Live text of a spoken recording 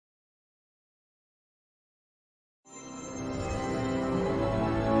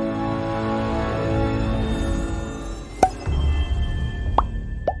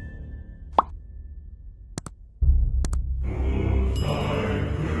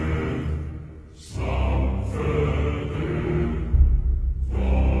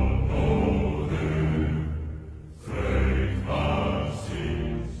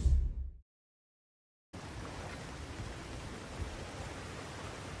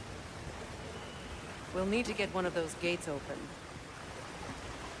We'll need to get one of those gates open.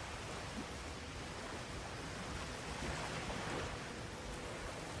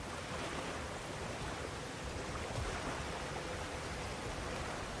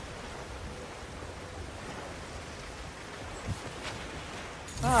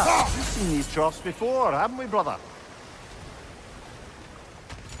 We've seen these troughs before, haven't we, brother?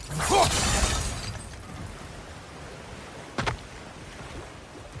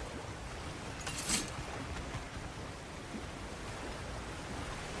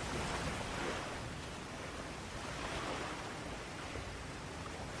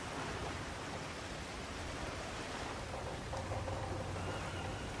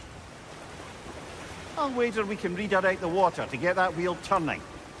 I'll wager we can redirect the water to get that wheel turning.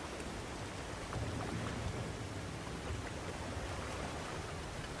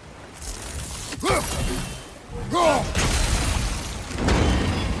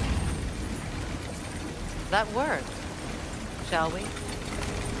 That worked. Shall we?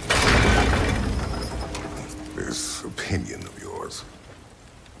 This opinion of yours,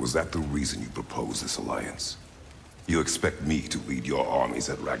 was that the reason you proposed this alliance? You expect me to lead your armies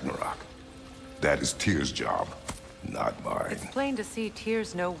at Ragnarok? That is Tyr's job, not mine. It's plain to see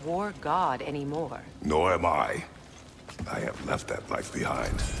Tyr's no war god anymore. Nor am I. I have left that life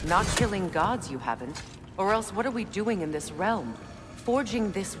behind. Not killing gods, you haven't. Or else what are we doing in this realm?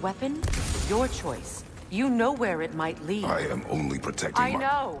 Forging this weapon? Your choice. You know where it might lead. I am only protecting I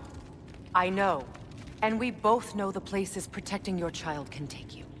know. I know. And we both know the places protecting your child can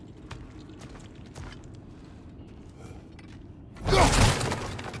take you.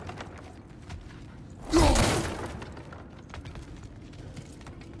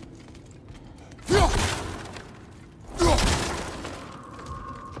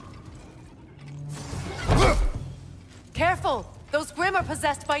 Careful! Those Grimm are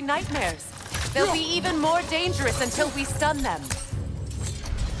possessed by nightmares. They'll be even more dangerous until we stun them.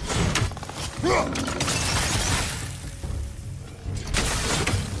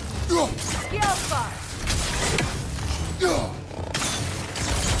 Yelpa!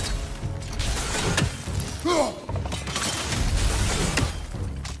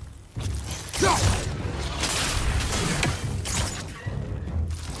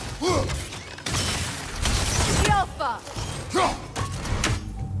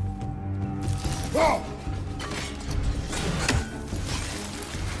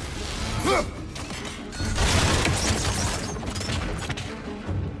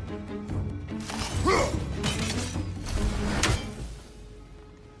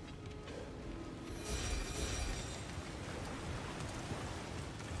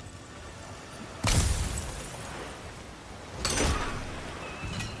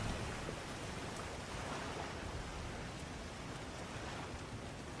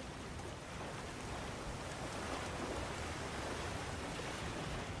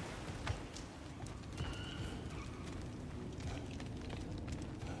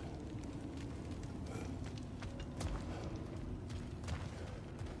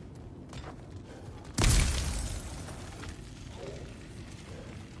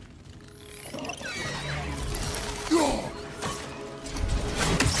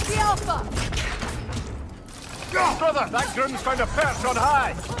 Brother, that Grimm's found a perch on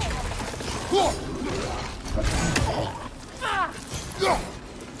high!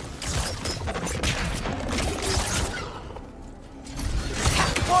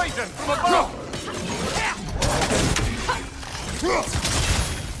 Poison from above!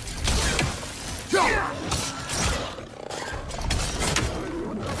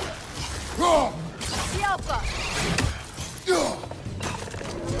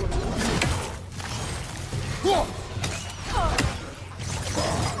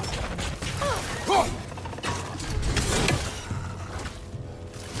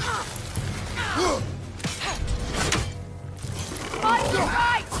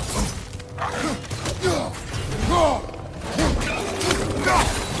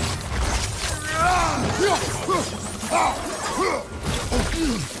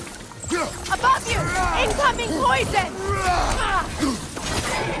 Above you! Incoming poison!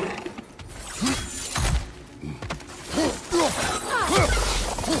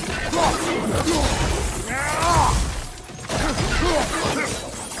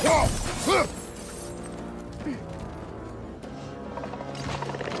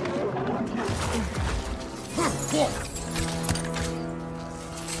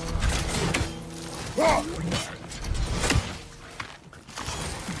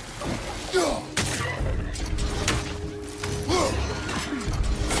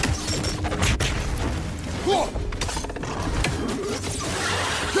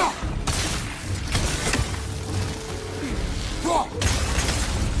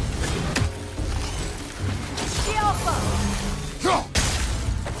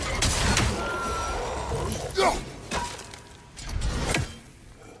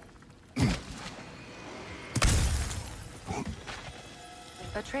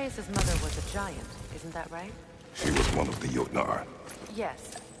 Atreus' mother was a giant, isn't that right? She was one of the Jotnar.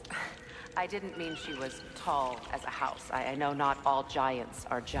 Yes. I didn't mean she was tall as a house. I know not all giants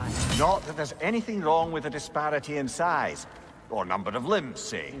are giants. Not that there's anything wrong with a disparity in size. Or number of limbs,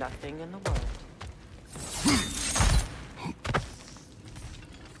 say. Nothing in the world.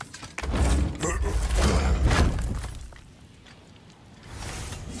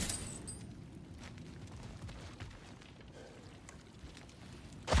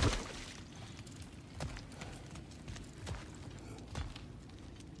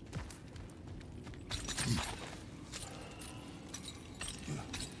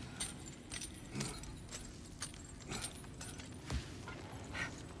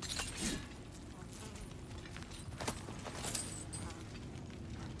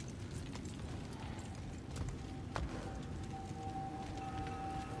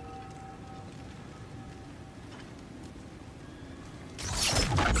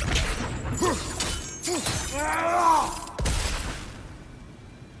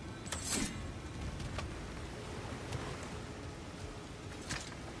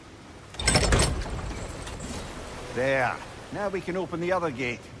 There. Now we can open the other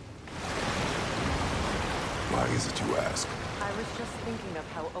gate. Why is it you ask? I was just thinking of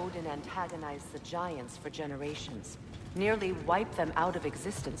how Odin antagonized the giants for generations. Nearly wiped them out of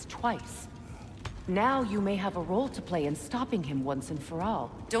existence twice. Now you may have a role to play in stopping him once and for all.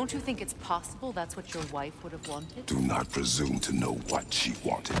 Don't you think it's possible that's what your wife would have wanted? Do not presume to know what she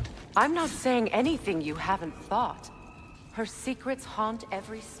wanted. I'm not saying anything you haven't thought. Her secrets haunt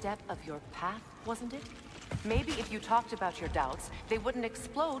every step of your path, wasn't it? Maybe if you talked about your doubts, they wouldn't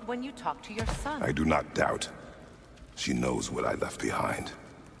explode when you talk to your son. I do not doubt. She knows what I left behind.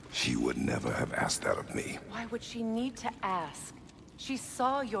 She would never have asked that of me. Why would she need to ask? She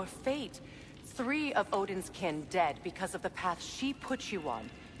saw your fate. 3 of Odin's kin dead because of the path she put you on.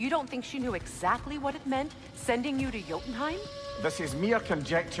 You don't think she knew exactly what it meant, sending you to Jotunheim? This is mere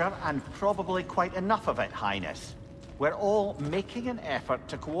conjecture, and probably quite enough of it, Highness. We're all making an effort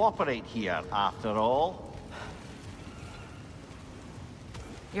to cooperate here, after all.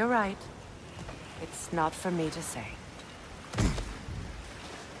 You're right. It's not for me to say.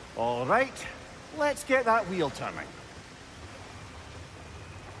 All right, let's get that wheel turning.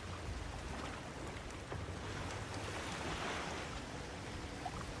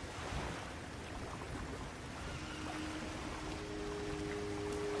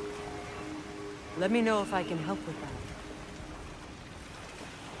 Let me know if I can help with that.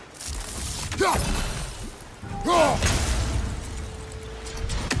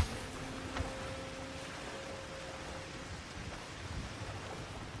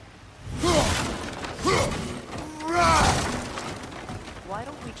 Why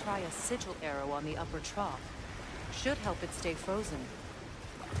don't we try a sigil arrow on the upper trough? Should help it stay frozen.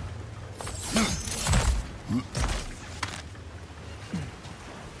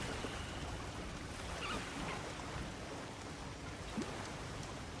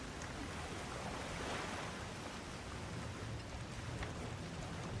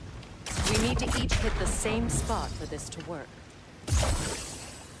 We need to each hit the same spot for this to work.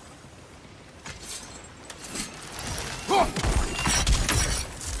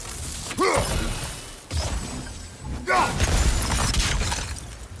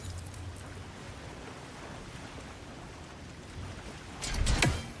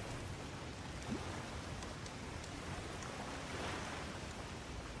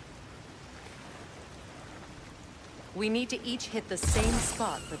 We need to each hit the same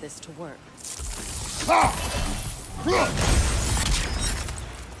spot for this to work.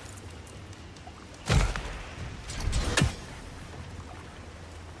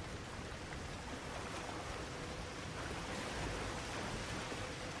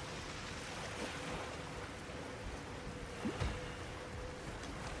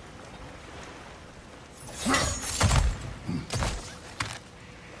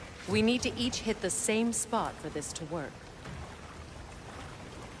 We need to each hit the same spot for this to work.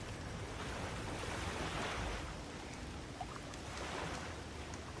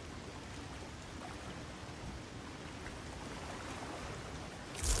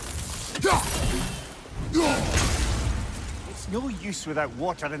 It's no use without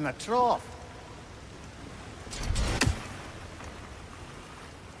water in the trough.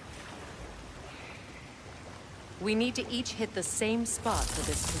 We need to each hit the same spot for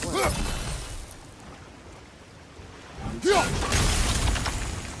this to work.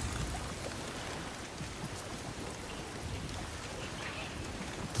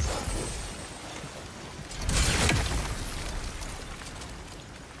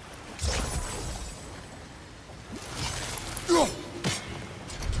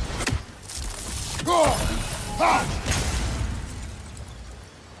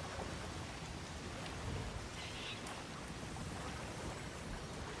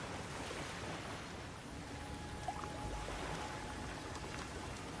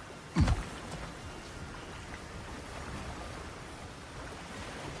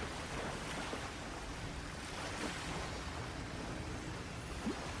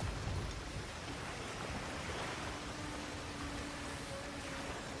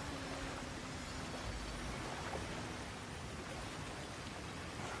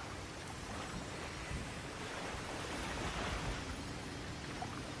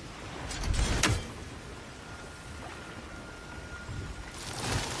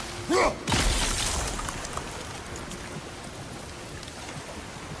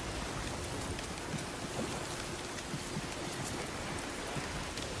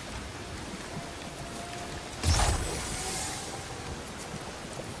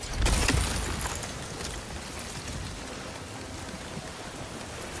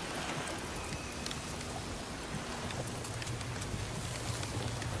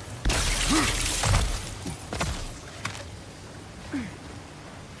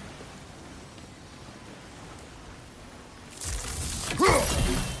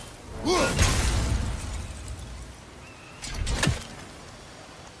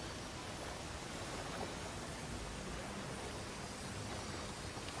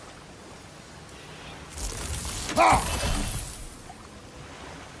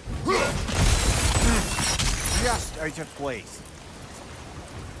 out of place.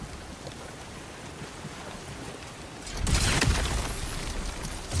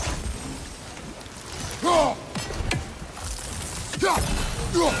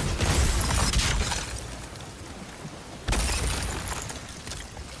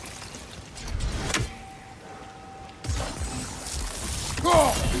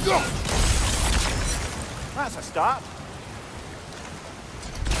 That's a start.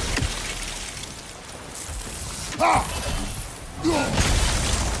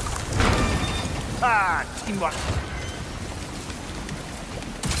 Ah, teamwork.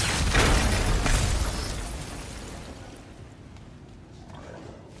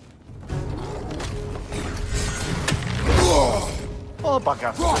 Oh,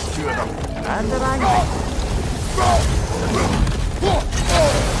 bugger. There's two of them. And they're angry.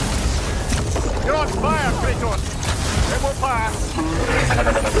 You're on fire, Kratos! It will pass!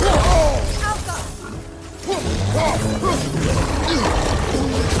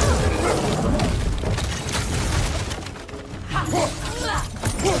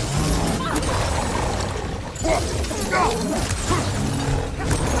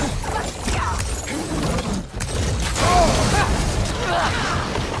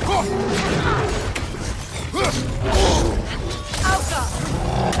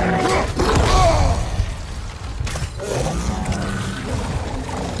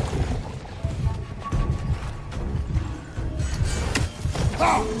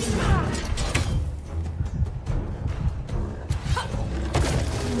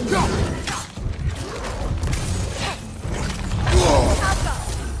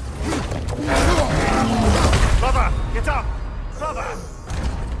 Brother, get up! Brother!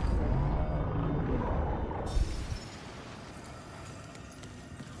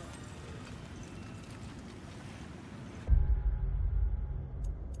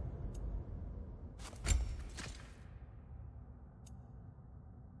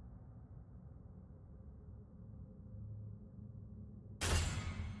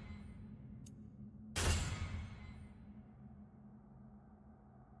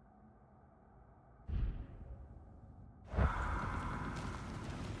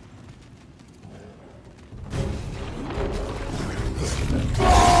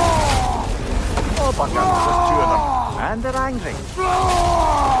 Oh, bugger, there's two of them. And they're angry.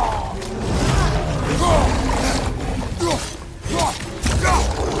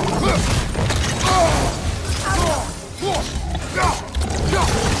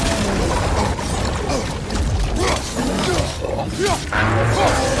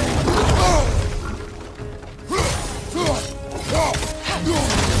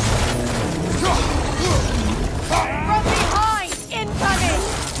 From behind! Incoming!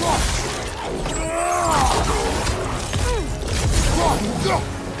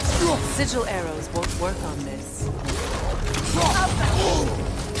 Sigil arrows won't work on this.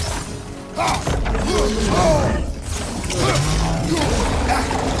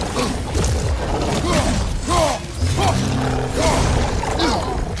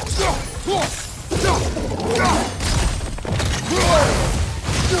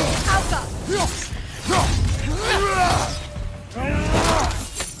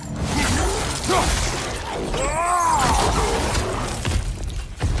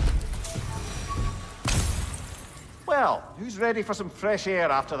 Well, who's ready for some fresh air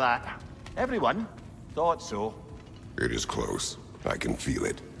after that? Everyone? Thought so. It is close. I can feel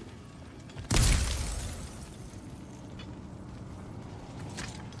it.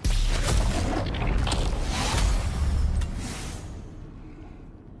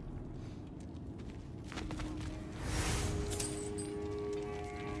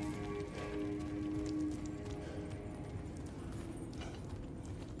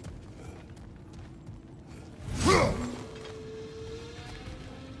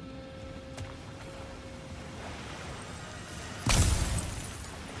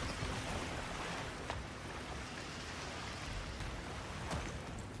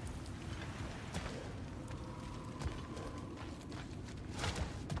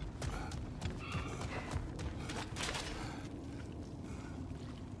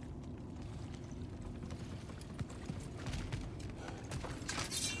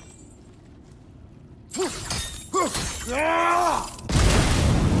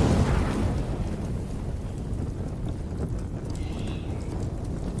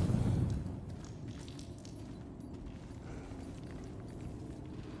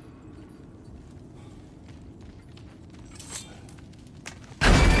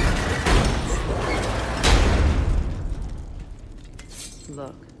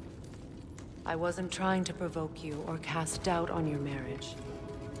 Look, I wasn't trying to provoke you or cast doubt on your marriage.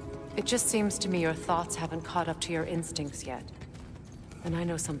 It just seems to me your thoughts haven't caught up to your instincts yet. And I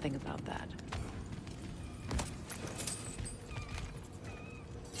know something about that.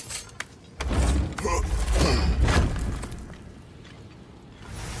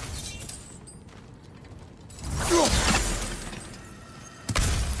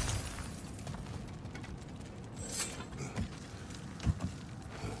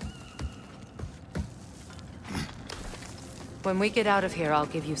 When we get out of here, I'll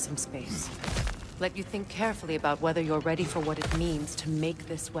give you some space. Let you think carefully about whether you're ready for what it means to make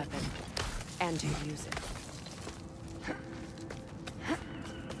this weapon, and to use it.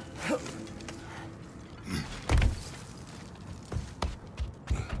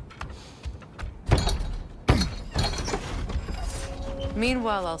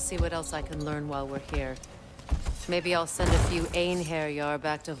 Meanwhile, I'll see what else I can learn while we're here. Maybe I'll send a few Einherjar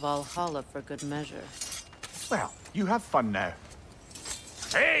back to Valhalla for good measure. Well, you have fun now.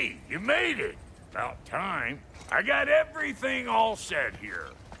 Hey, you made it! About time. I got everything all set here.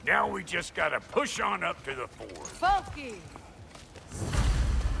 Now we just gotta push on up to the ford. Falky!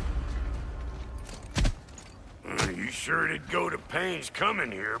 You sure did go to pains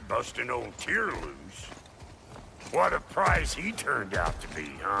coming here, busting old Tyr loose. What a prize he turned out to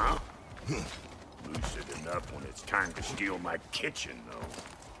be, huh? Lucid enough when it's time to steal my kitchen, though.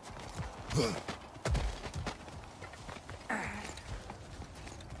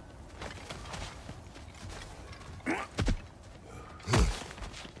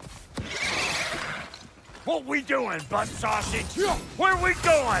 What we doing, butt sausage? Where we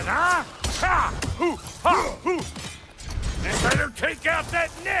going, huh? Ha! Hoo! Ha! Hoo! And better take out that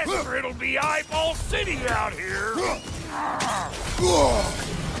net, or it'll be eyeball city out here.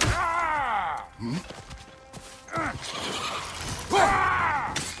 Ah!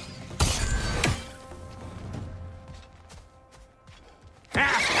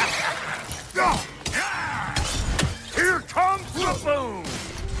 Here comes the boom!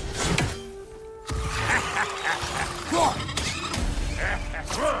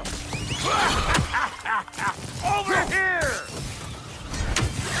 Over here!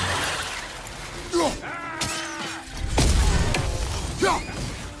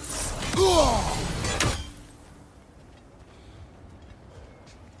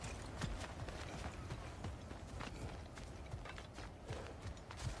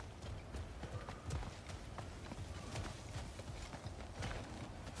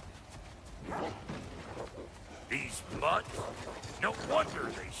 These butts? No wonder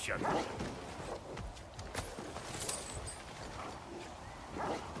they shut up.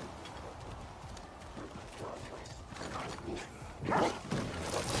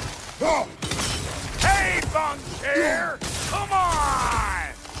 Hey, bunk chair! Come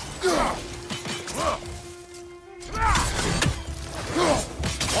on!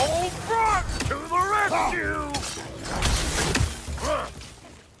 Old Brok to the rescue!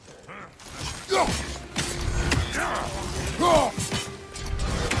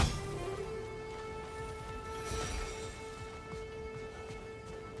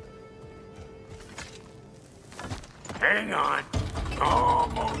 Hang on.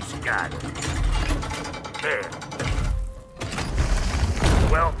 Almost got it. There.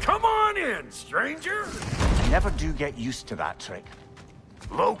 Well, come on in, stranger. Never do get used to that trick.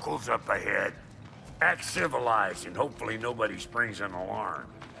 Locals up ahead. Act civilized and hopefully nobody springs an alarm.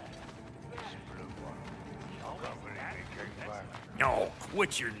 No,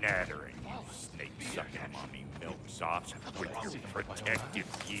 quit your nattering, you snake-sucking mommy milksops with your protective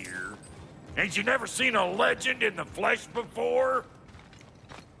gear. Ain't you never seen a legend in the flesh before?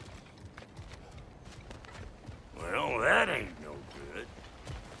 Well, that ain't no good.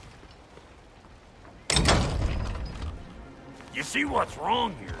 You see what's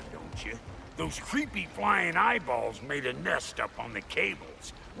wrong here, don't you? Those creepy flying eyeballs made a nest up on the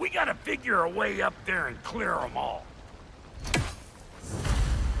cables. We gotta figure a way up there and clear them all.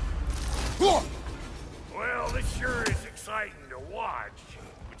 Well, this sure is exciting to watch,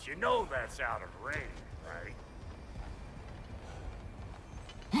 but you know that's out of range, right?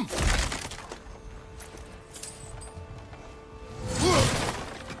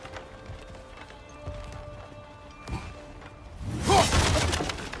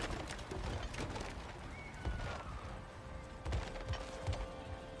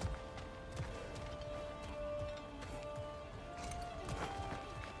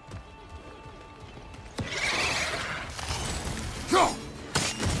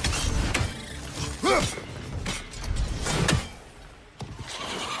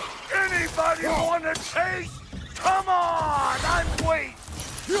 Anybody want a taste? Come on, I'm waiting.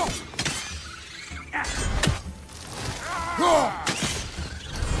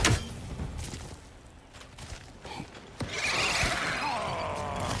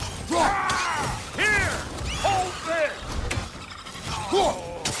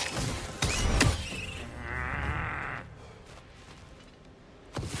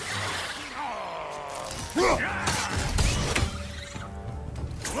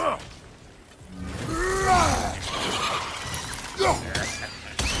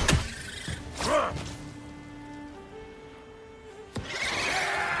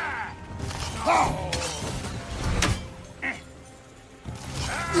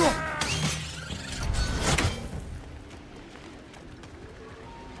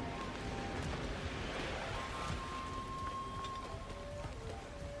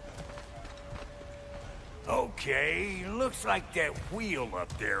 Okay, looks like that wheel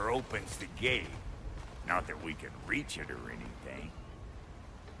up there opens the gate. Not that we can reach it or anything.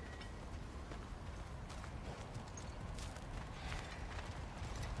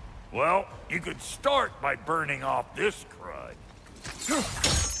 Well, you could start by burning off this crud.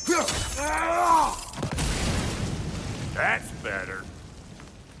 That's better.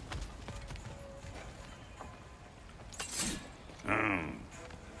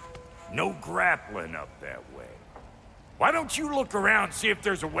 No grappling up that way. Why don't you look around and see if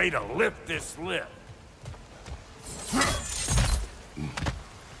there's a way to lift this lift?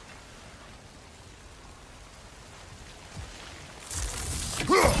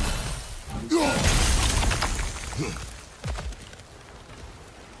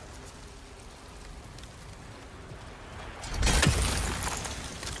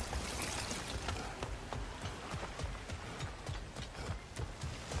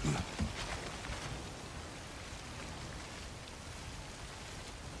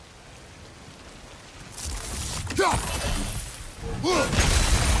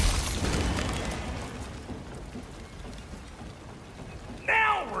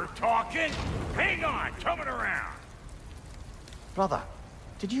 Now we're talking! Hang on, coming around. Brother,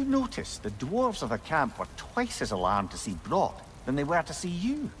 did you notice the dwarves of the camp were twice as alarmed to see Brok than they were to see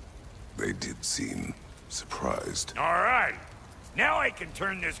you? They did seem surprised. All right. Now I can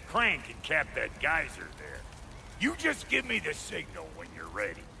turn this crank and cap that geyser there. You just give me the signal when you're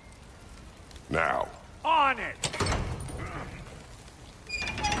ready. Now. On it!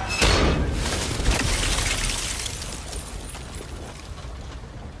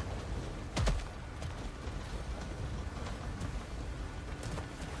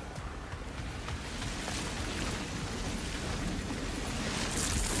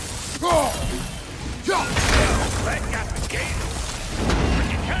 That got the gate open, but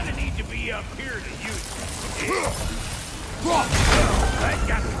you kinda need to be up here to use it. That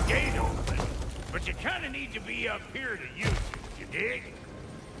got the gate open, but you kinda need to be up here to use it, you dig?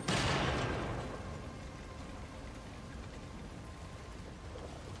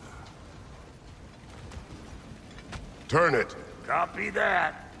 Turn it. Copy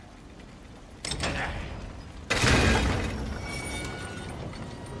that.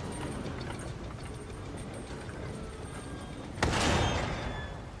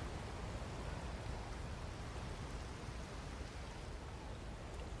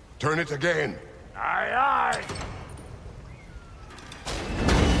 Turn it again. Aye, aye.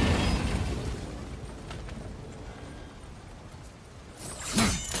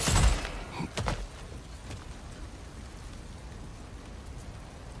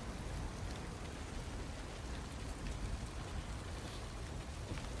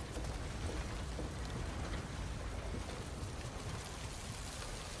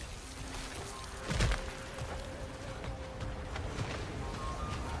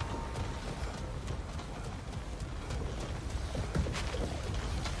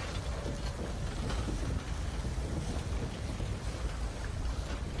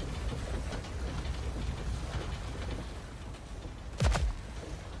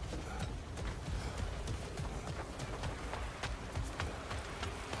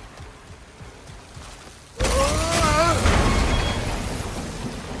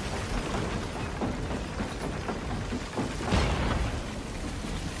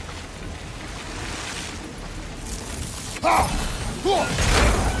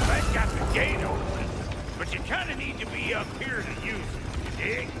 That got the gate open, but you kinda need to be up here to use it, you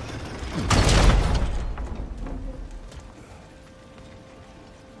dig?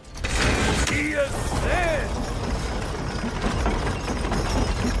 He is dead!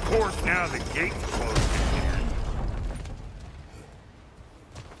 Of course, now the gate's closed again.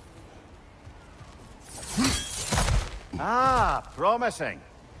 Ah, promising.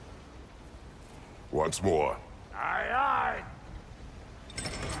 Once more. Aye, aye.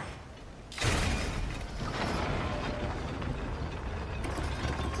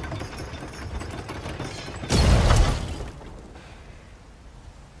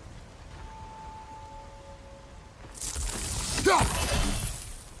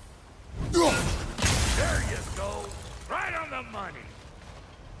 There you go. Right on the money.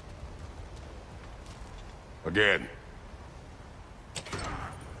 Again.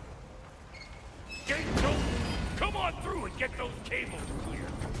 gate's open. Come on through and get those cables clear.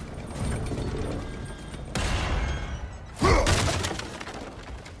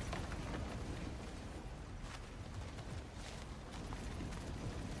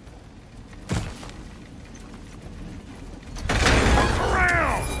 Look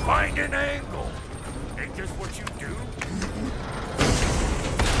around! Find an angle. Ain't this what you do?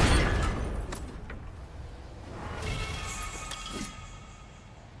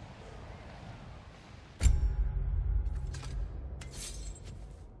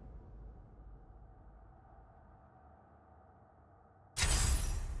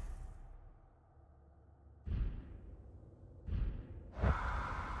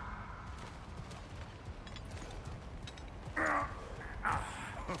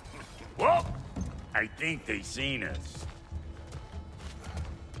 Well, I think they seen us.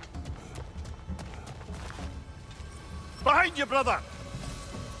 Behind you, brother!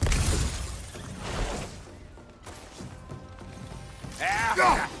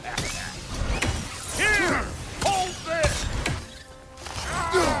 Here! Hold this!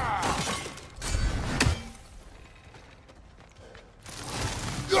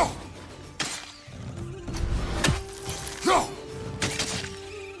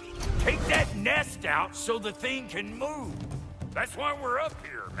 Take that nest out so the thing can move. That's why we're up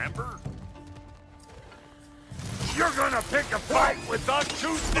here, remember? You're gonna pick a fight with us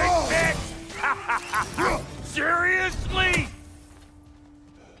two thick necks? Seriously?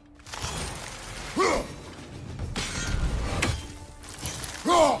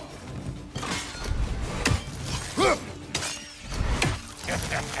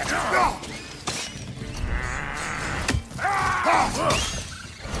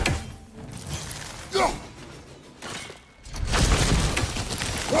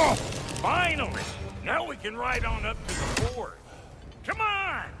 Finally! Now we can ride on up to the fort. Come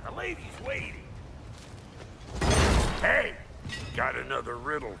on! The lady's waiting. Hey! Got another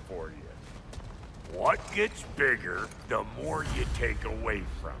riddle for you. What gets bigger the more you take away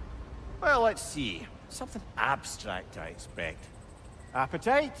from? Well, let's see. Something abstract, I expect.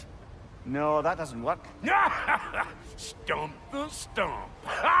 Appetite? No, that doesn't work. Stump the stump.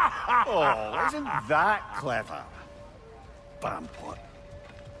 Oh, isn't that clever? Bampot.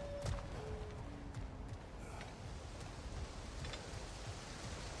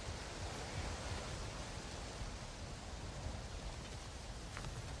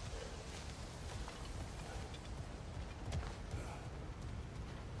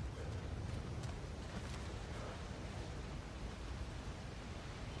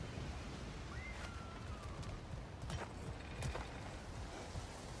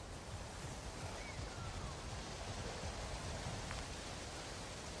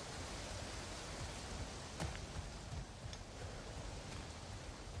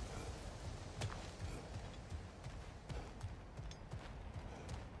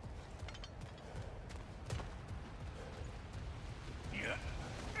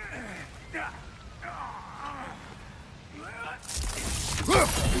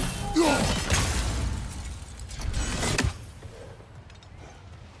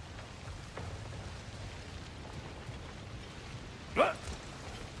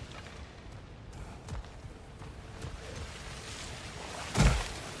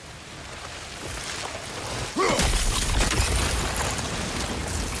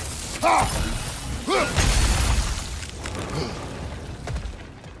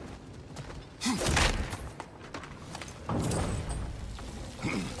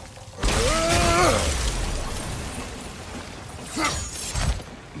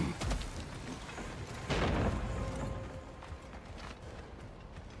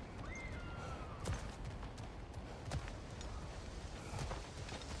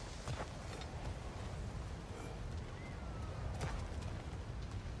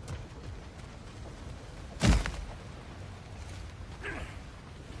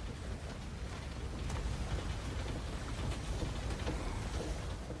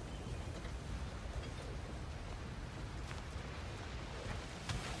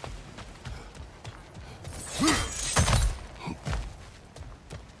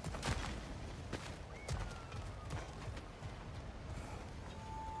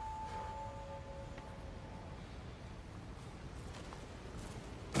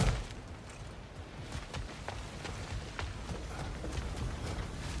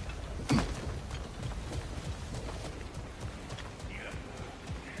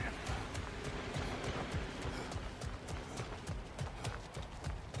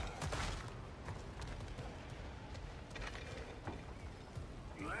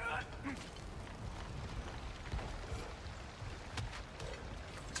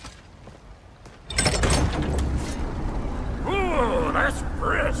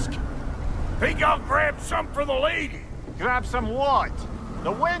 grab some for the lady. Grab some what?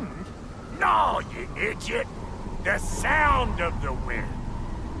 The wind? No, you idiot. The sound of the wind.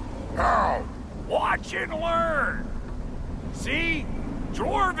 How? Watch and learn. See?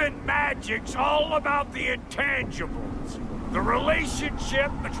 Dwarven magic's all about the intangibles. The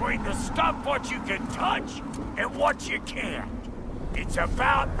relationship between the stuff what you can touch and what you can't. It's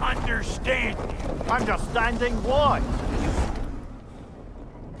about understanding. Understanding what?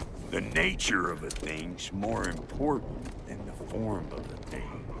 The nature of a thing's more important than the form of a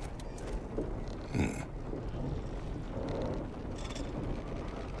thing.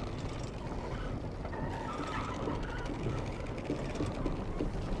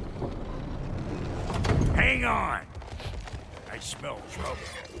 Hang on. I smell trouble.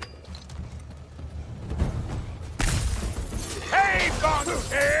 Hey,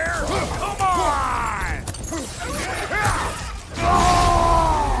 Bontaire! Come on!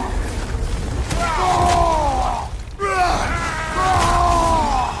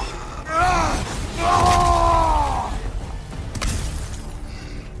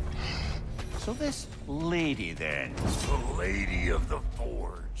 So this lady then? The Lady of the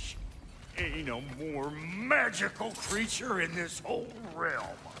Forge. Ain't no more magical creature in this whole realm.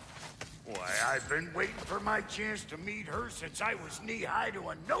 Why, I've been waiting for my chance to meet her since I was knee-high to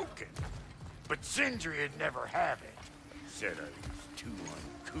a Noken. But Sindri'd never have it. Said I was too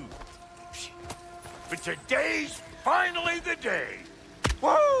uncouth. But today's finally the day.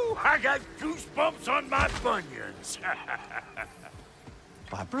 Woo! I got goosebumps on my bunions.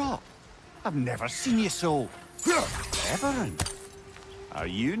 Why, Brok, I've never seen you so... reverent. Are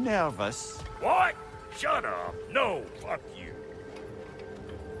you nervous? What? Shut up. No, fuck you.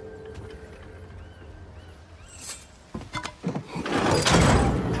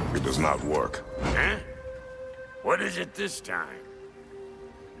 It does not work. Huh? What is it this time?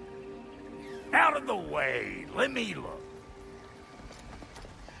 Out of the way. Let me look.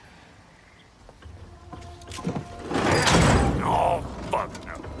 Oh, fuck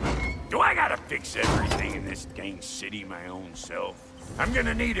no. Do I gotta fix everything in this dang city my own self? I'm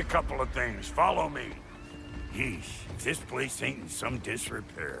gonna need a couple of things. Follow me. Yeesh, if this place ain't in some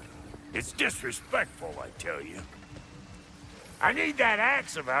disrepair. It's disrespectful, I tell you. I need that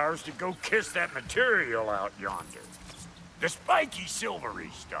axe of ours to go kiss that material out yonder. The spiky,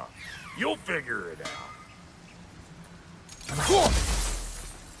 silvery stuff. You'll figure it out.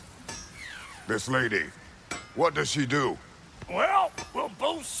 This lady, what does she do? Well, we'll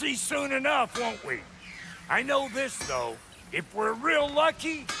both see soon enough, won't we? I know this, though. If we're real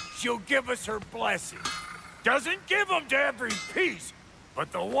lucky, she'll give us her blessing. Doesn't give them to every piece,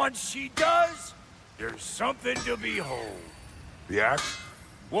 but the ones she does, there's something to behold. The axe?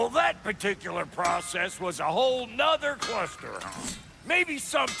 Well, that particular process was a whole nother cluster, huh? Maybe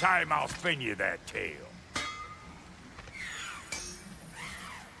sometime I'll spin you that tale.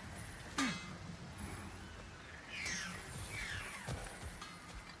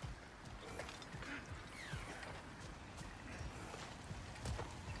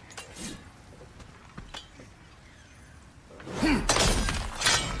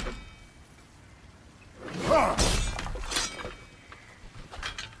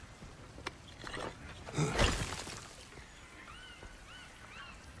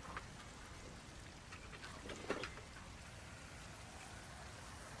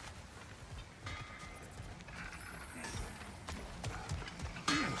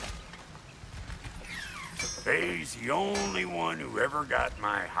 Faye's the only one who ever got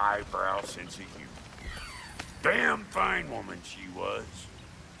my highbrow sense of humor. Damn fine woman she was.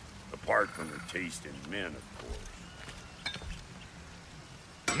 Apart from her taste in men, of course.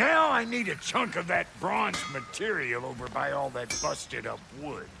 Now I need a chunk of that bronze material over by all that busted up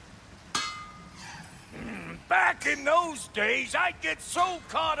wood. Back in those days, I'd get so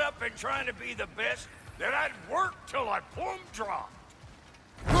caught up in trying to be the best that I'd work till I plumb dropped.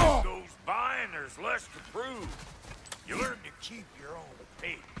 Time goes by and there's less to prove. You learn to keep your own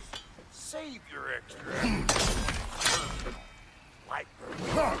pace. Save your extra effort. Like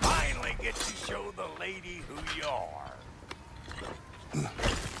finally get to show the lady who you are.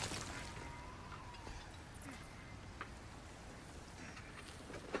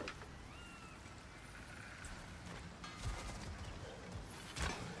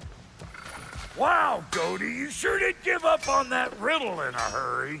 Wow, Goldie, you sure did give up on that riddle in a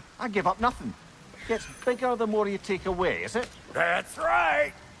hurry. I give up nothing. Gets bigger the more you take away, is it? That's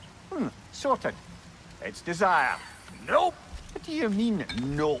right. Sorted. It's desire. Nope. What do you mean,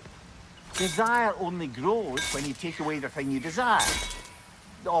 nope? Desire only grows when you take away the thing you desire.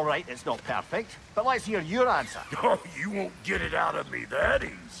 All right, it's not perfect, but let's hear your answer. Oh, you won't get it out of me that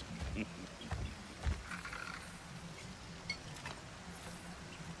easy.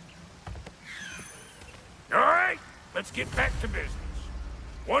 let's get back to business.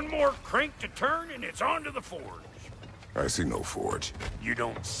 One more crank to turn and it's on to the forge. I see no forge. You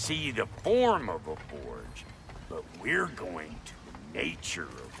don't see the form of a forge, but we're going to the nature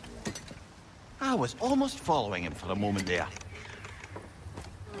of one. I was almost following him for a moment there.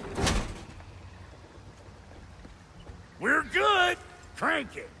 We're good.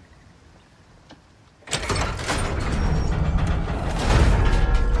 Crank it.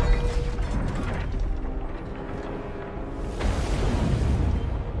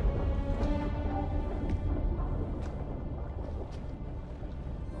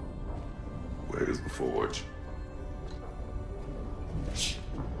 Where's the forge?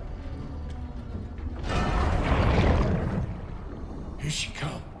 Here she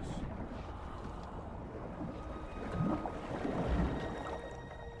comes.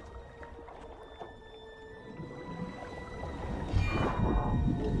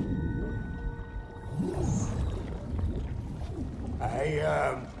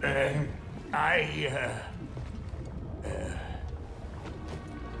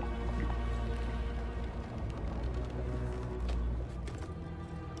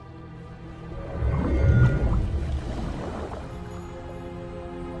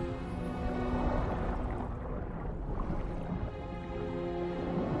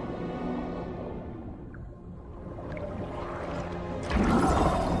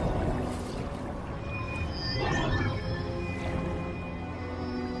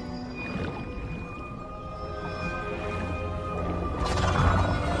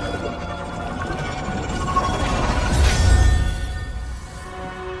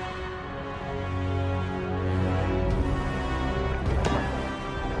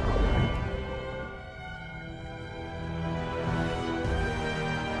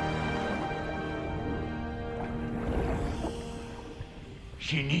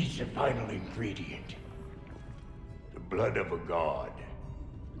 She needs the final ingredient. The blood of a god.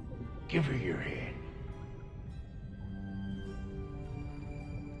 Give her your hand.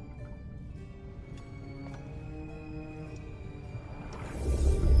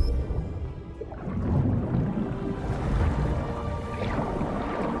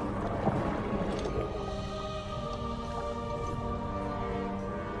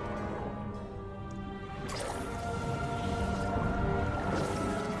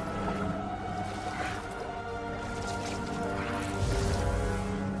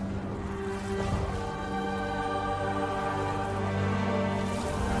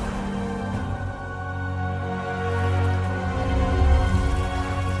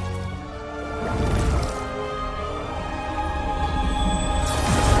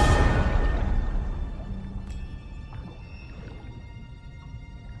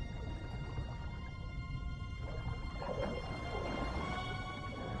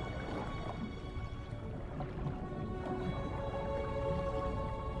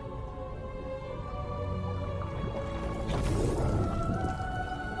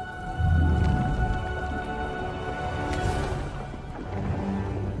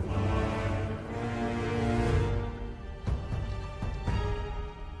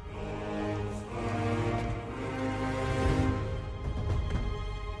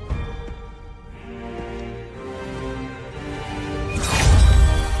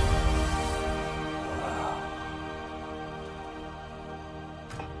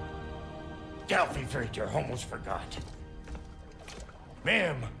 Delphi Frater, almost forgot.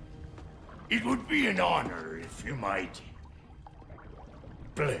 Ma'am, it would be an honor if you might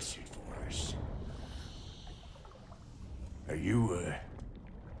bless it for us. Are you,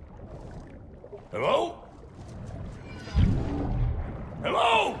 hello?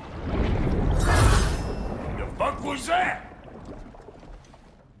 Hello? The fuck was that?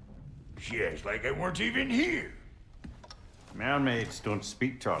 She acts like I weren't even here. Mermaids don't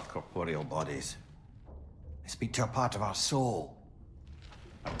speak to our corporeal bodies. They speak to a part of our soul.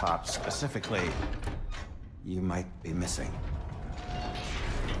 A part specifically you might be missing.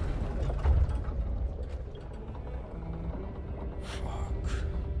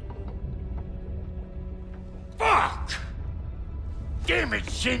 Fuck! Damn it,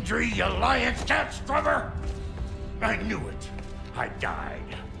 Sindri, you lion cat scrubber! I knew it. I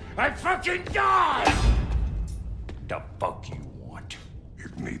died. I fucking died! The fuck you want?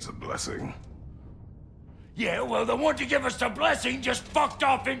 It needs a blessing. Yeah, well, the one to give us the blessing just fucked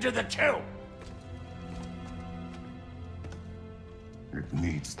off into the kelp. It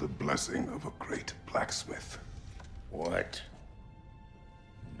needs the blessing of a great blacksmith. What?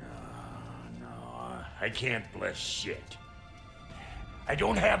 No, I can't bless shit. I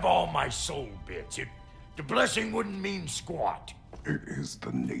don't have all my soul bits. The blessing wouldn't mean squat. It is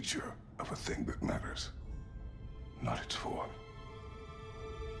the nature of a thing that matters. not its form.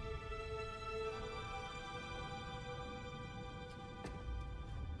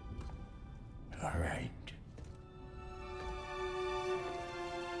 All right.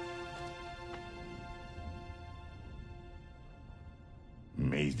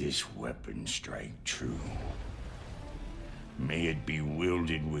 May this weapon strike true. May it be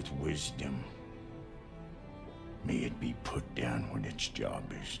wielded with wisdom. May it be put down when its job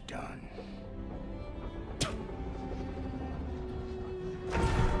is done.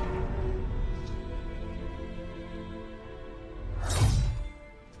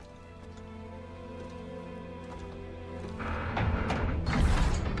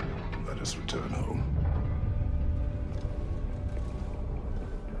 Let us return home.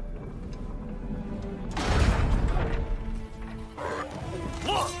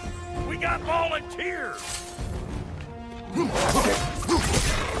 Look! We got volunteers!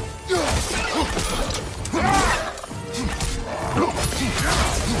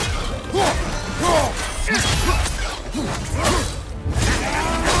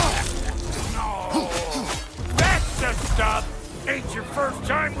 That's the stuff! Ain't your first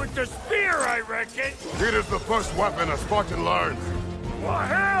time with the spear, I reckon! It is the first weapon a Spartan learns. Well,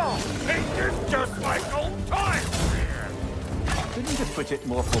 hell! Ain't this just like old times, man? Couldn't have put it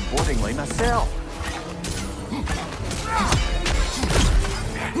more forebodingly myself.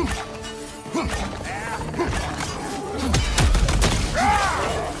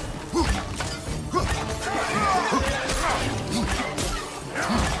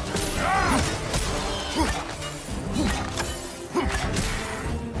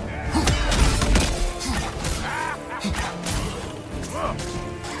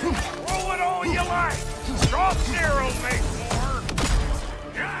 Roll it all you like! Drop zero, make more!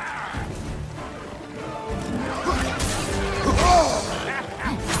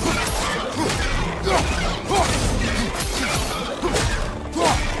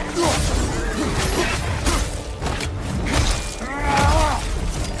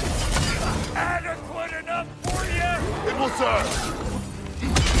 Adequate enough for you? It will serve.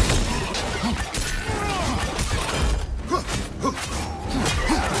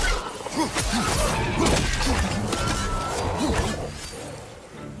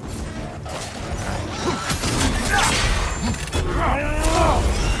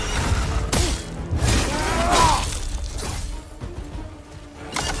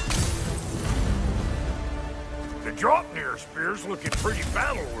 The Draupnir spear's looking pretty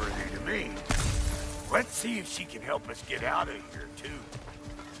battle-worthy to me. Let's see if she can help us get out of here, too.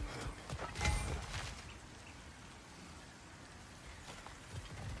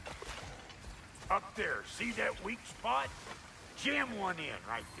 Up there, see that weak spot? Jam one in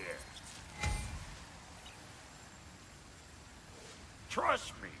right there.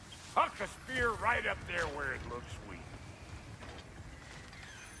 Trust me, huck a spear right up there where it looks weak.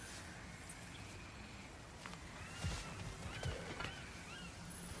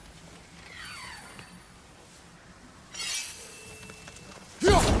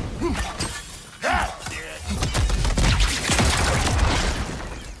 That's it!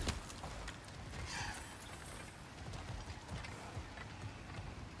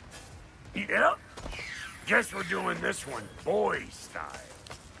 Yep. Guess we're doing this one boy style.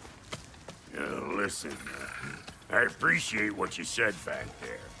 Listen, I appreciate what you said back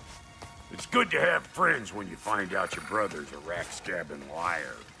there. It's good to have friends when you find out your brother's a rack-scabbing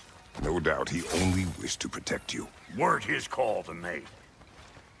liar. No doubt he only wished to protect you. Weren't his call to make.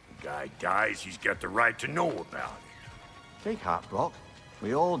 The guy dies, he's got the right to know about it. Take heart, Brok.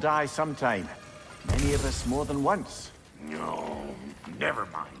 We all die sometime. Many of us more than once. No, never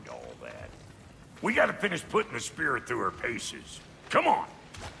mind all that. We gotta finish putting the spirit through her paces. Come on!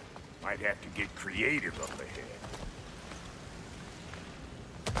 Might have to get creative up ahead.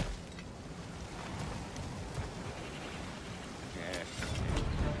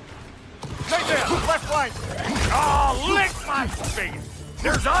 Right there! Left flank! Oh, lick my face!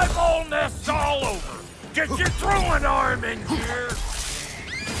 There's eyeball nests all over! Get your throwing arm in here!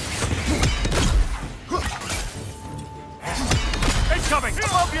 Incoming!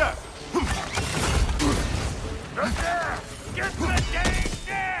 Above you! Right there! Get the dang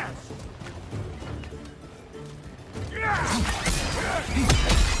nest!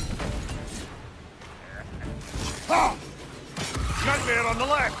 Nightmare on the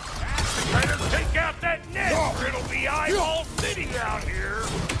left! Better take out that net, or it'll be Eyeball City out here!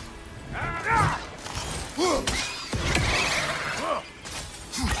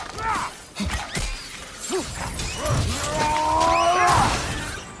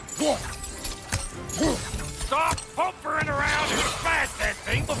 Stop pumpering around and smash that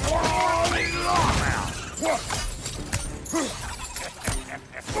thing before more of these arm out!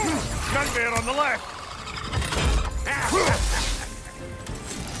 gunman on the left!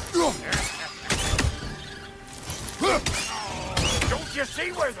 Don't you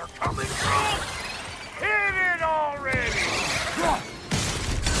see where they're coming from? Hit it already!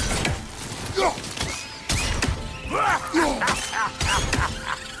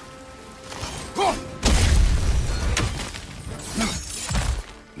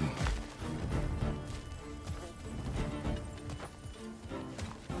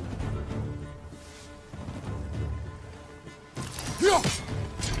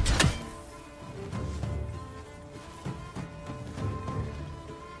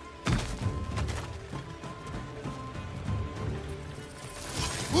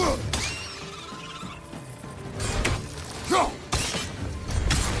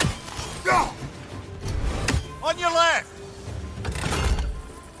 On your left!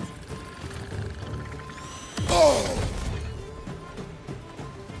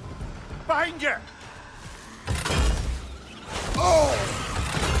 Behind you!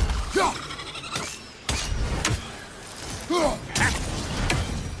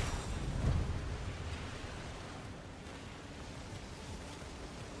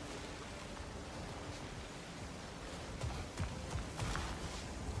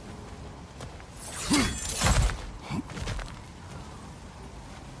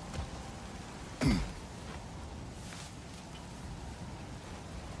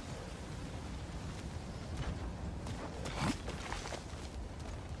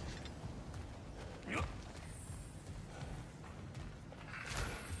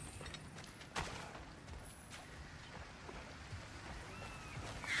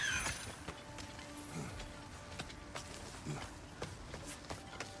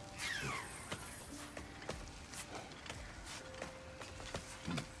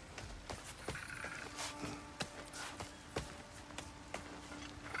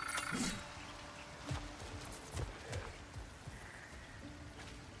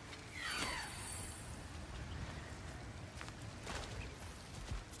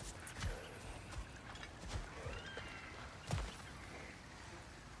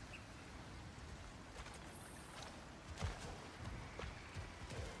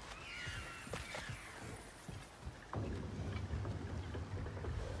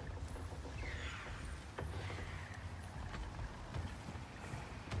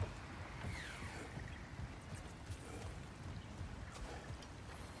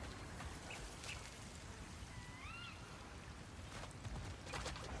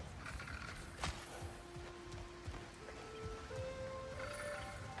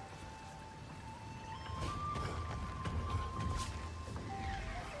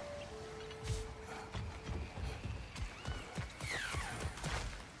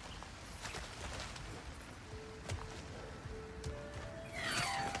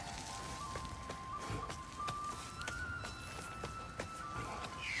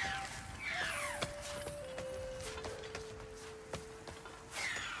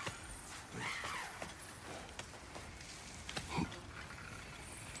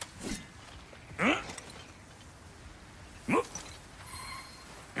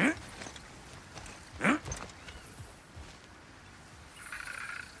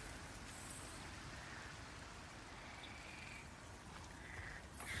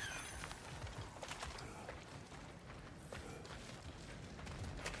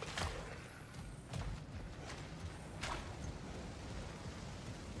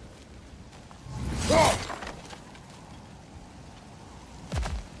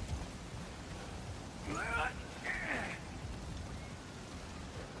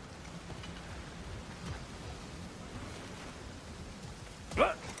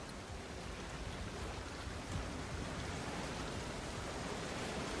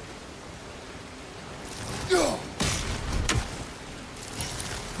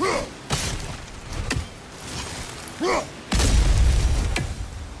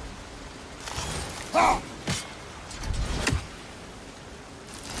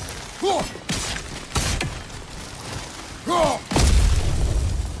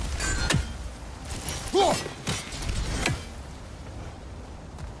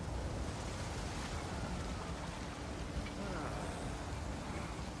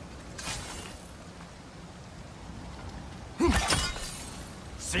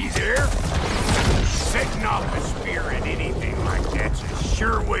 See there? Setting off a spear in anything like that's a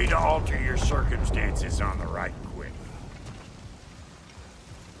sure way to alter your circumstances on the right quick.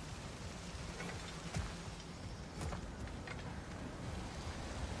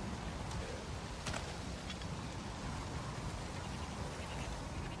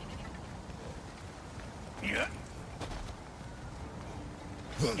 Yeah.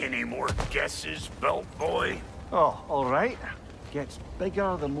 Any more guesses, belt boy? Oh, all right. Gets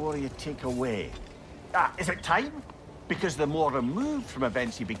bigger the more you take away. Ah, is it time? Because the more removed from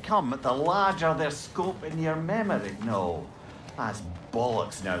events you become, the larger their scope in your memory. No, that's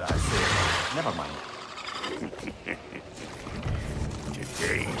bollocks now that I say it. Never mind.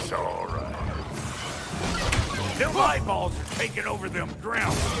 Today's all right. Them eyeballs are taking over them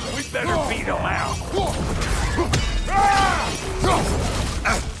grounds. We better beat them out.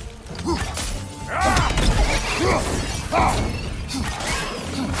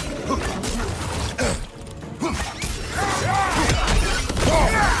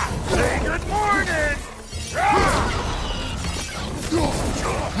 Say good morning!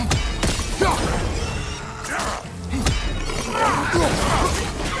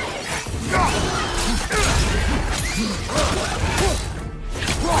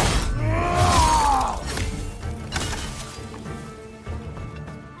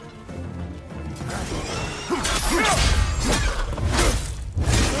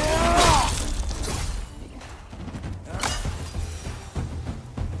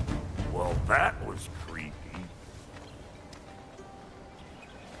 Well, that was creepy.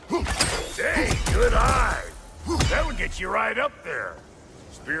 Hey, good eye! That would get you right up there.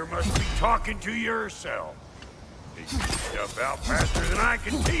 Spear must be talking to yourself. Figure stuff out faster than I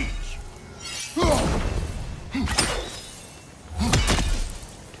can teach.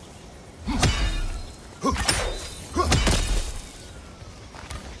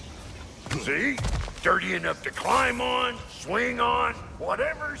 See? Dirty enough to climb on, swing on,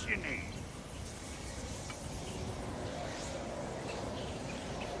 whatever's you need.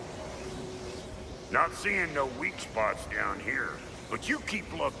 Not seeing no weak spots down here, but you keep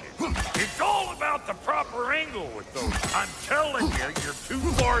looking. It's all about the proper angle with those. I'm telling you, you're too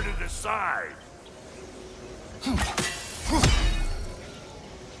far to the side.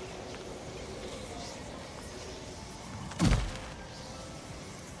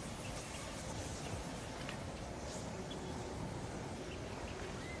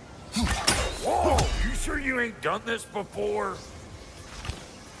 Whoa, you sure you ain't done this before?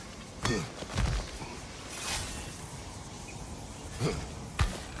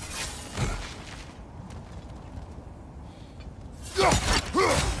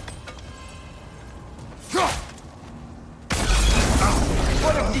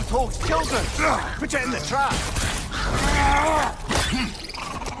 One of these hogs children! Put it in the trap!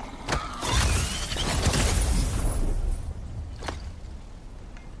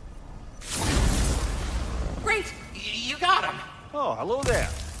 Great! You got him! Oh, hello there.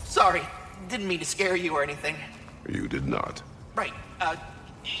 Sorry, didn't mean to scare you or anything. You did not. Right,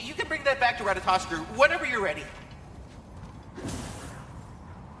 you can bring that back to Ratatoscrew whenever you're ready.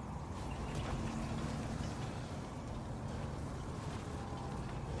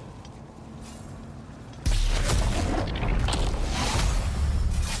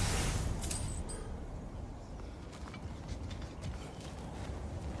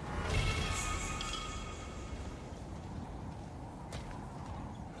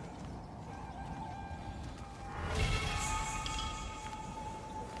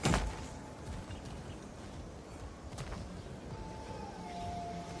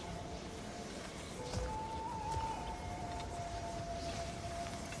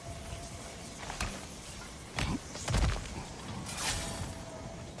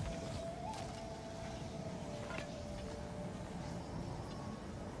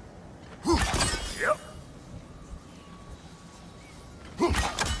 Yep.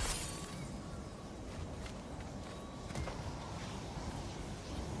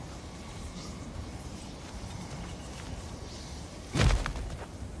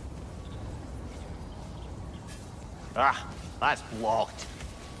 Ah, that's blocked.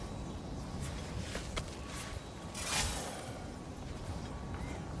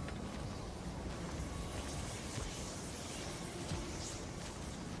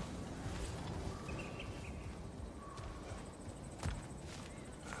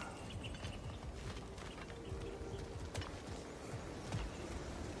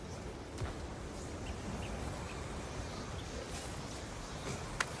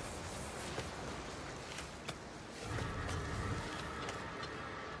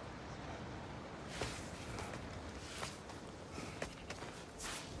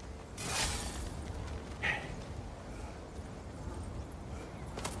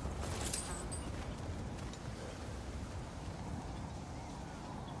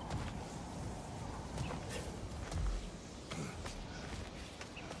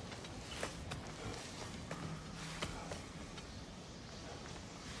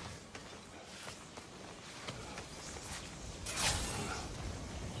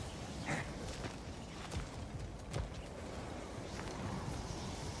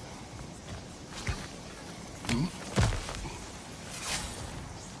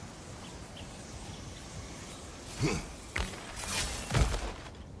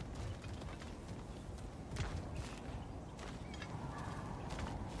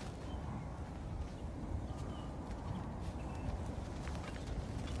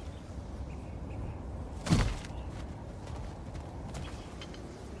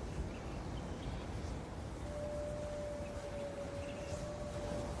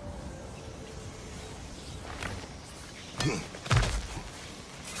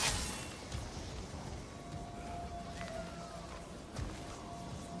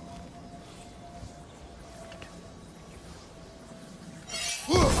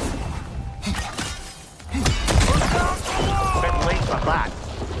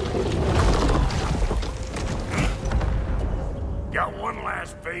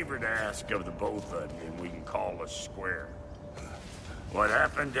 favor to ask of the both of you, and we can call us square. What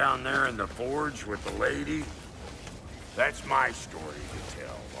happened down there in the forge with the lady? That's my story to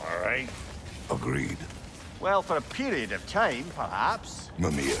tell, all right? Agreed. Well, for a period of time, perhaps.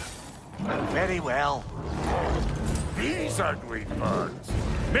 Mimir. Very well. These ugly bugs.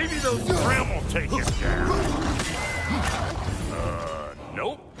 Maybe those Grim will take him down.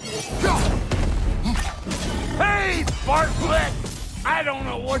 Nope. Hey, Bartlett! I don't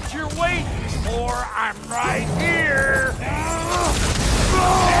know what you're waiting for. I'm right here.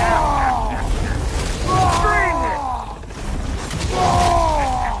 Bring it!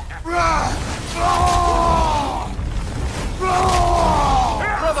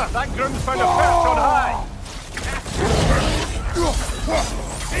 Brother, that groom's found a perch on high.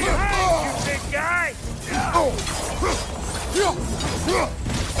 Behind you, big guy!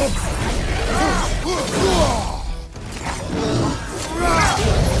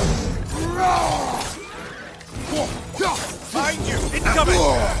 Behind you! Incoming!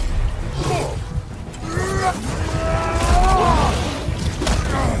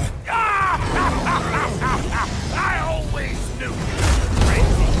 I always knew you were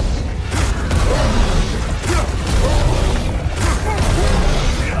crazy.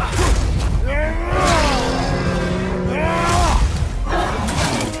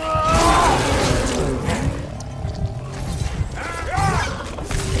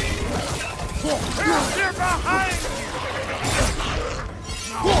 They're behind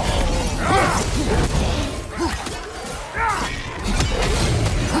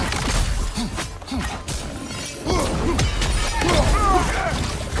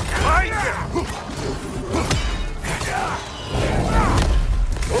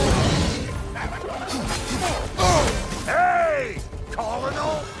Hey! Calling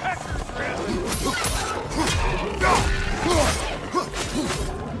old Pecker's really.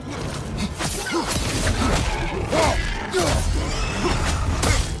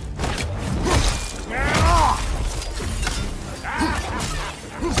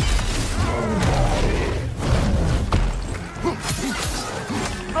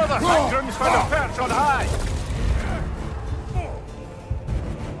 Brother, that groom's found a perch on high.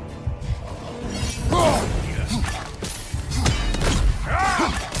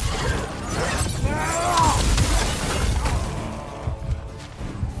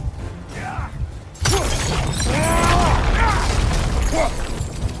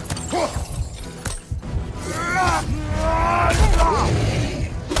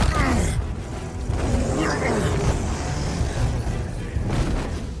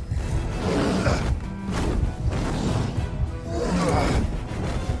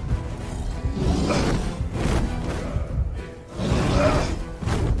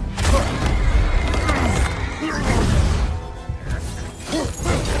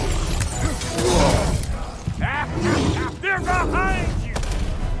 They're behind you!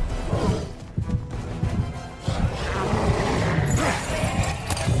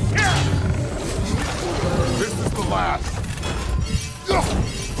 This is the last.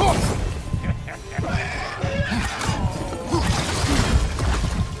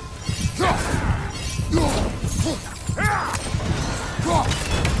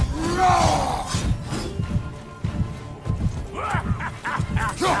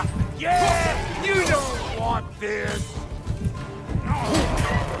 Yeah! You don't want this!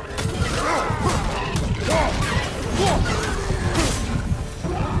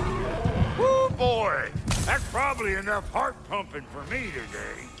 Woo boy! That's probably enough heart pumping for me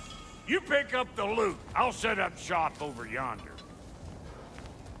today. You pick up the loot. I'll set up shop over yonder.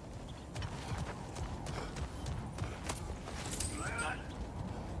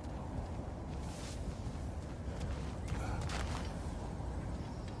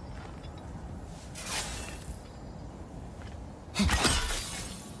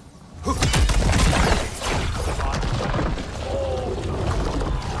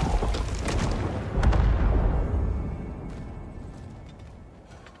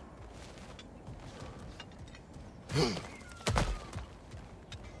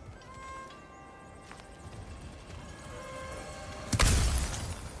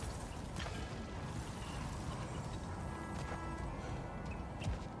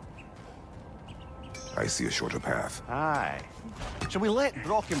 I see a shorter path. Aye. Shall we let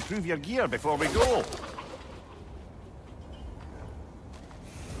Brok improve your gear before we go?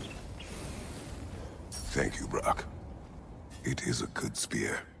 Thank you, Brok. It is a good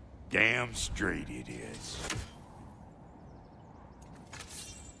spear. Damn straight it is.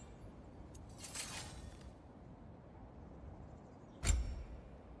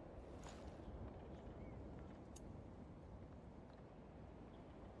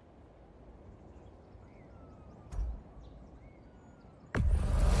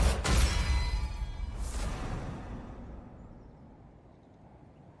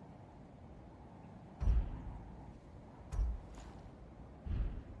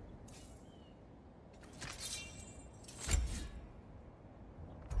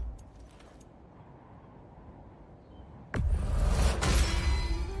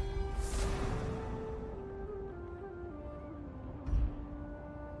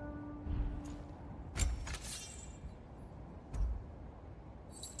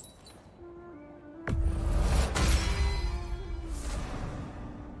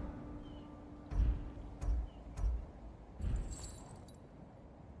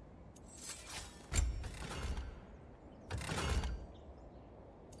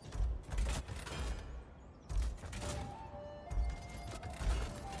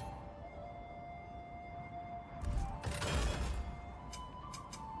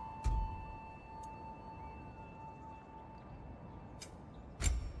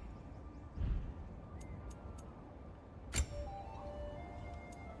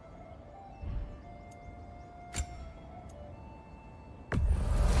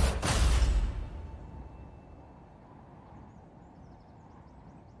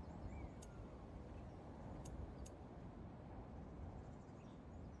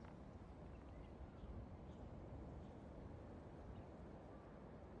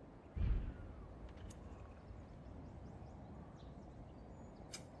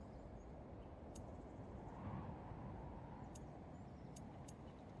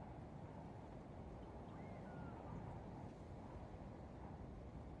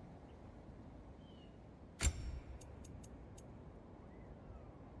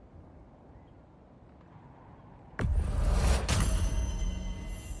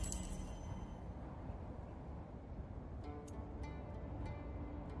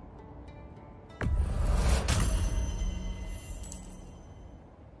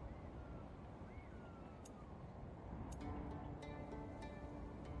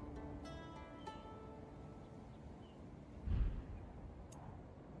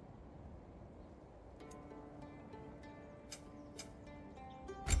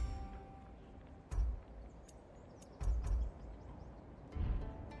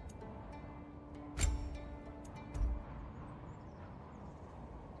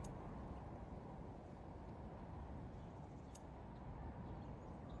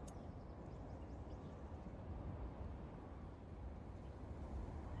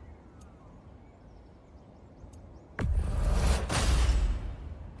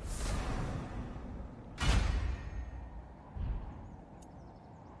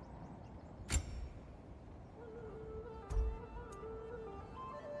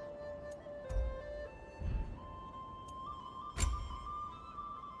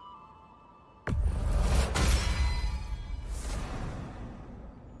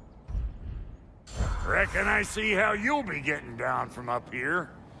 Reckon I see how you'll be getting down from up here.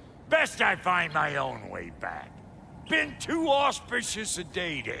 Best I find my own way back. Been too auspicious a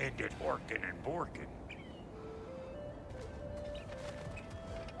day to end it horkin' and borkin'.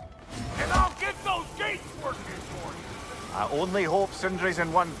 And I'll get those gates working for you! I only hope Sindri's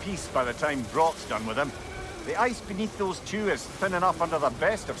in one piece by the time Brok's done with him. The ice beneath those two is thin enough under the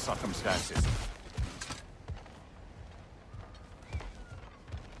best of circumstances.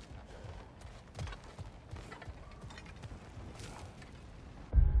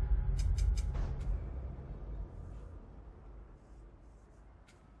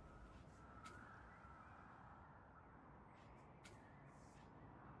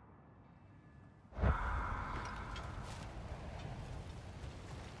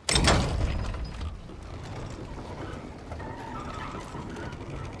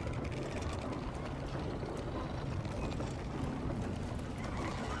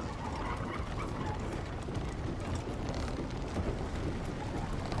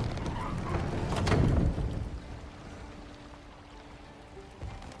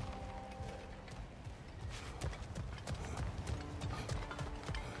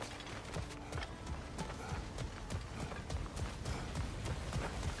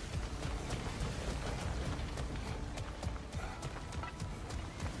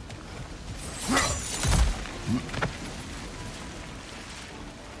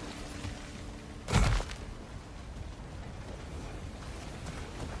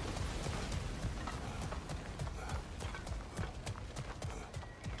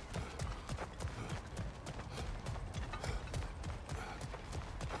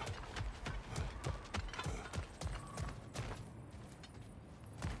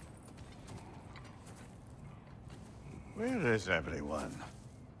 Where is everyone?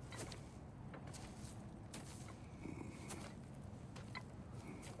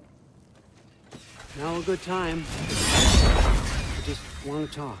 Now a good time. I just want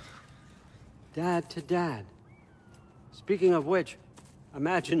to talk. Dad to Dad. Speaking of which,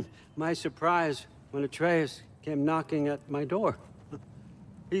 imagine my surprise when Atreus came knocking at my door.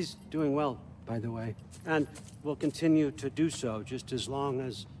 He's doing well, by the way, and will continue to do so just as long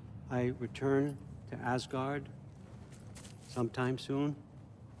as I return to Asgard sometime soon.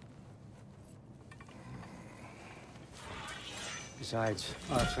 Besides,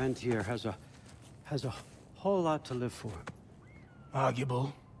 our friend here has a whole lot to live for.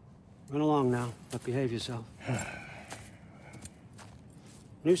 Arguable. Run along now, but behave yourself.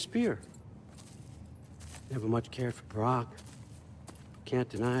 New spear. Never much cared for Brok. Can't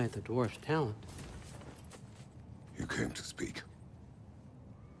deny the dwarf's talent. You came to speak.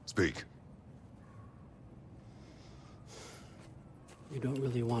 Speak. You don't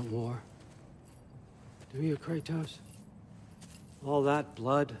really want war, do you, Kratos? All that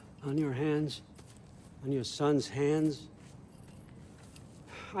blood on your hands, on your son's hands.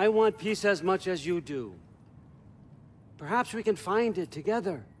 I want peace as much as you do. Perhaps we can find it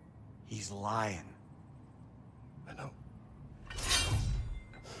together. He's lying. I know.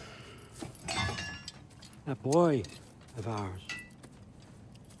 That boy of ours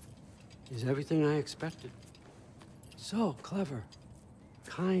is everything I expected. So clever.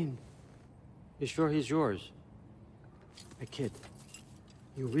 Kind. You sure he's yours? A kid.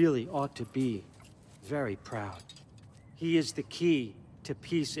 You really ought to be very proud. He is the key to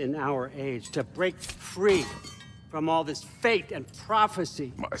peace in our age, to break free from all this fate and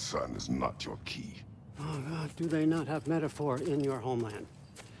prophecy. My son is not your key. Oh, God, do they not have metaphor in your homeland?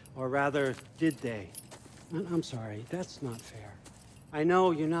 Or rather, did they? I'm sorry, that's not fair. I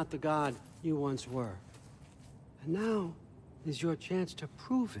know you're not the god you once were. And now is your chance to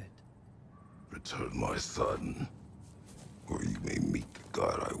prove it. Return my son, or you may meet the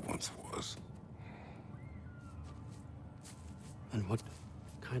god I once was. And what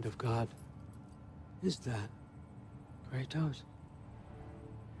kind of god is that, Kratos?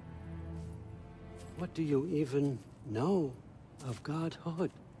 What do you even know of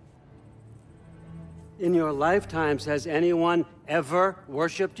godhood? In your lifetimes, has anyone ever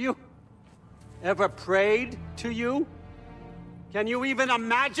worshipped you? Ever prayed to you? Can you even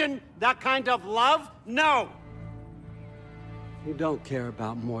imagine that kind of love? No! You don't care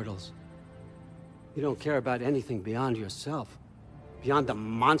about mortals. You don't care about anything beyond yourself. Beyond the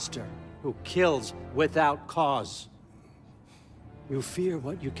monster who kills without cause. You fear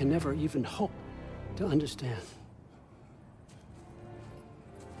what you can never even hope to understand.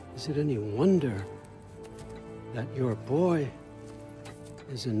 Is it any wonder that your boy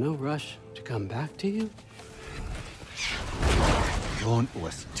is in no rush to come back to you? Don't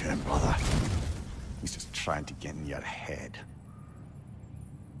listen to him, brother. He's just trying to get in your head.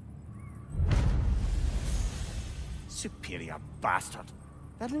 Superior bastard.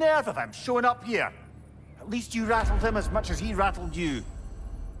 The nerve of him showing up here. At least you rattled him as much as he rattled you.